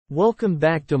Welcome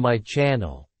back to my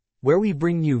channel, where we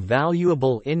bring you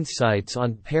valuable insights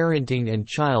on parenting and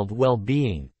child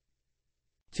well-being.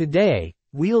 Today,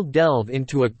 we'll delve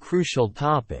into a crucial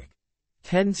topic: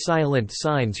 10 silent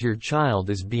signs your child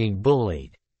is being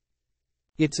bullied.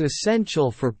 It's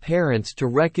essential for parents to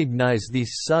recognize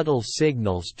these subtle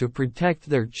signals to protect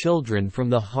their children from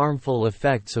the harmful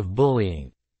effects of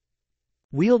bullying.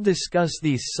 We'll discuss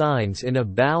these signs in a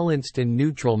balanced and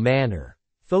neutral manner,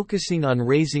 focusing on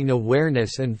raising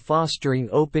awareness and fostering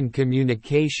open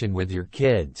communication with your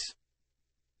kids.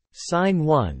 Sign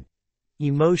 1.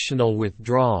 Emotional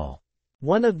withdrawal.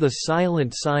 One of the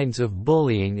silent signs of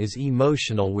bullying is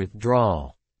emotional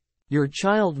withdrawal. Your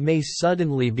child may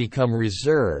suddenly become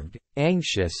reserved,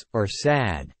 anxious, or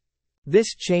sad.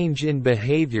 This change in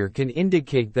behavior can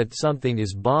indicate that something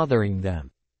is bothering them.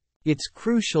 It's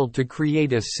crucial to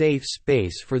create a safe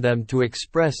space for them to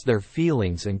express their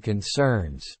feelings and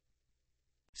concerns.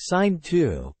 Sign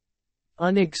 2.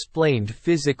 Unexplained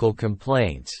physical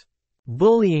complaints.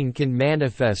 Bullying can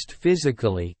manifest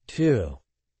physically, too.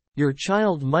 Your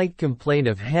child might complain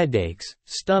of headaches,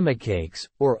 stomachaches,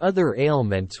 or other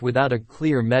ailments without a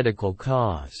clear medical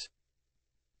cause.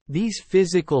 These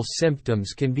physical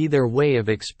symptoms can be their way of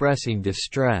expressing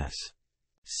distress.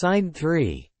 Sign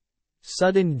 3.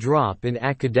 Sudden drop in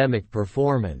academic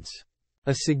performance.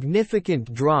 A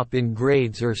significant drop in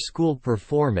grades or school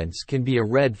performance can be a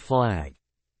red flag.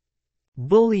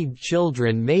 Bullied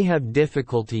children may have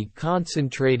difficulty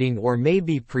concentrating or may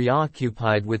be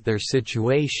preoccupied with their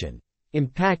situation,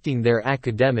 impacting their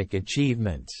academic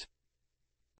achievements.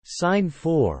 Sign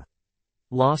 4.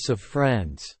 Loss of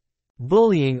friends.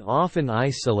 Bullying often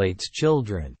isolates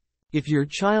children. If your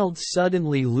child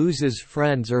suddenly loses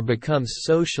friends or becomes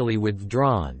socially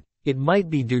withdrawn, it might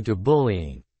be due to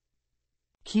bullying.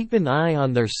 Keep an eye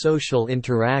on their social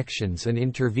interactions and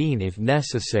intervene if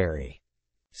necessary.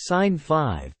 Sign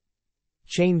 5.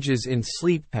 Changes in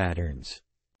sleep patterns.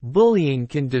 Bullying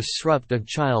can disrupt a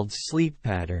child's sleep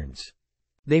patterns.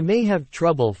 They may have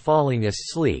trouble falling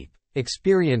asleep,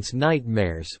 experience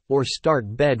nightmares, or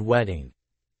start bedwetting.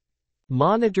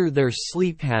 Monitor their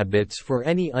sleep habits for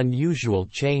any unusual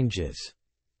changes.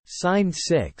 Sign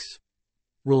 6.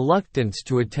 Reluctance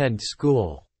to attend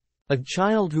school. A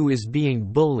child who is being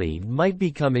bullied might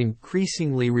become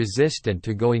increasingly resistant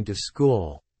to going to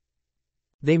school.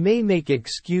 They may make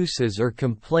excuses or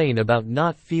complain about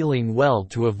not feeling well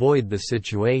to avoid the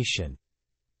situation.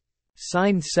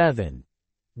 Sign 7.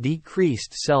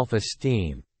 Decreased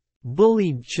self-esteem.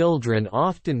 Bullied children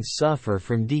often suffer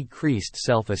from decreased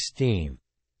self-esteem.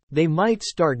 They might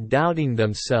start doubting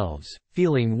themselves,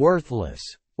 feeling worthless,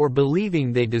 or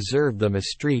believing they deserve the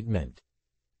mistreatment.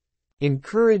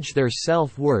 Encourage their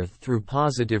self-worth through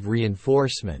positive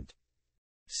reinforcement.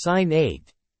 Sign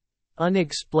 8.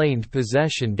 Unexplained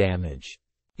possession damage.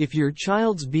 If your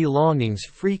child's belongings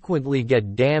frequently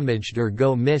get damaged or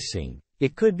go missing,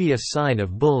 it could be a sign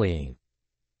of bullying.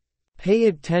 Pay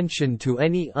attention to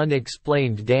any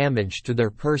unexplained damage to their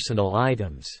personal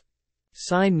items.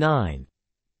 Sign 9.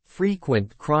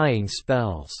 Frequent crying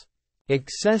spells.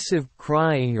 Excessive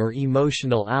crying or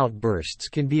emotional outbursts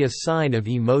can be a sign of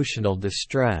emotional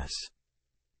distress.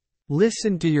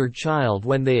 Listen to your child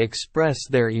when they express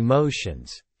their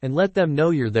emotions, and let them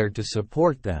know you're there to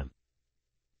support them.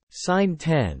 Sign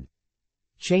 10.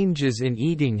 Changes in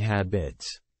eating habits.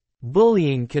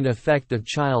 Bullying can affect a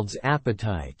child's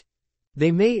appetite. They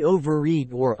may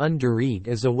overeat or undereat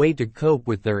as a way to cope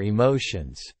with their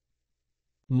emotions.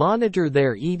 Monitor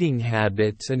their eating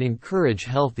habits and encourage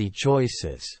healthy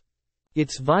choices.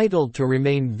 It's vital to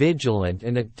remain vigilant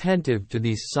and attentive to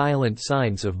these silent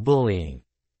signs of bullying.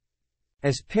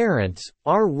 As parents,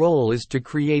 our role is to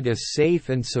create a safe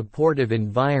and supportive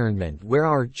environment where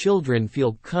our children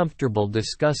feel comfortable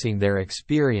discussing their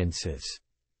experiences.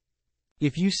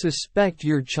 If you suspect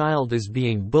your child is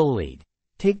being bullied,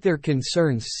 take their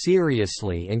concerns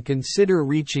seriously and consider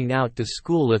reaching out to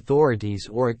school authorities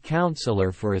or a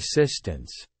counselor for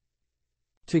assistance.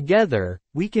 Together,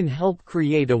 we can help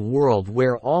create a world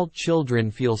where all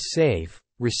children feel safe,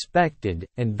 respected,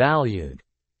 and valued.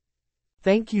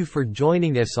 Thank you for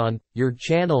joining us on your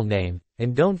channel name,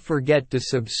 and don't forget to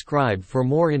subscribe for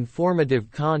more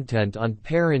informative content on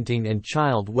parenting and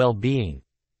child well-being.